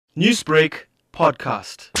Newsbreak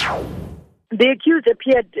Podcast. The accused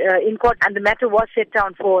appeared in court and the matter was set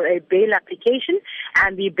down for a bail application,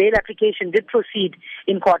 and the bail application did proceed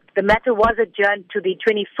in court. The matter was adjourned to the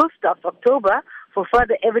 25th of October for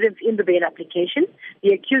further evidence in the bail application. The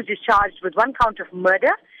accused is charged with one count of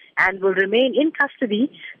murder and will remain in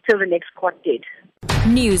custody till the next court date.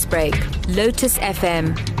 Newsbreak, Lotus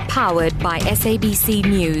FM, powered by SABC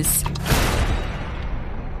News.